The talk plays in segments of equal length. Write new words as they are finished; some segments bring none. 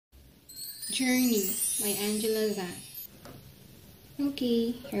Journey by Angela Zach.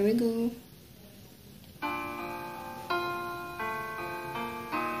 Okay, here we go.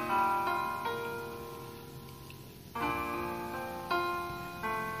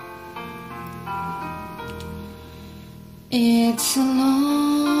 It's a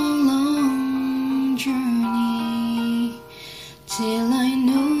long, long journey till I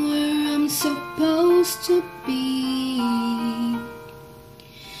know where I'm supposed to be.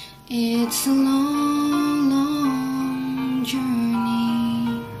 It's a long, long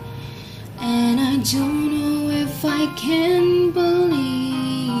journey, and I don't know if I can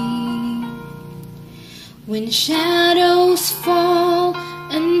believe when shadows fall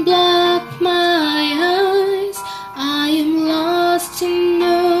and block my eyes. I am lost and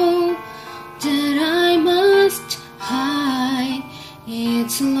know that I must hide.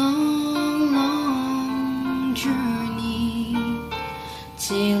 It's a long, long journey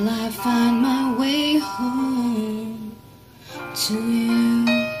till I find my way home to you.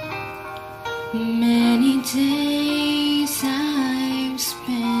 Many days I've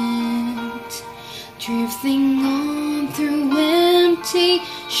spent drifting on through empty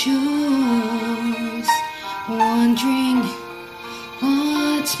shores, wondering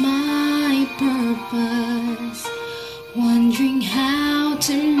what's my purpose, wondering how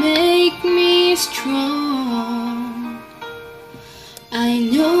to make me strong. I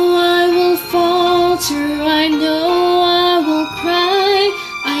know I will falter, I know I will cry,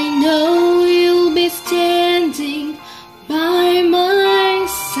 I know you'll be standing by my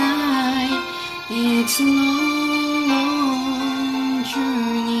side. It's long.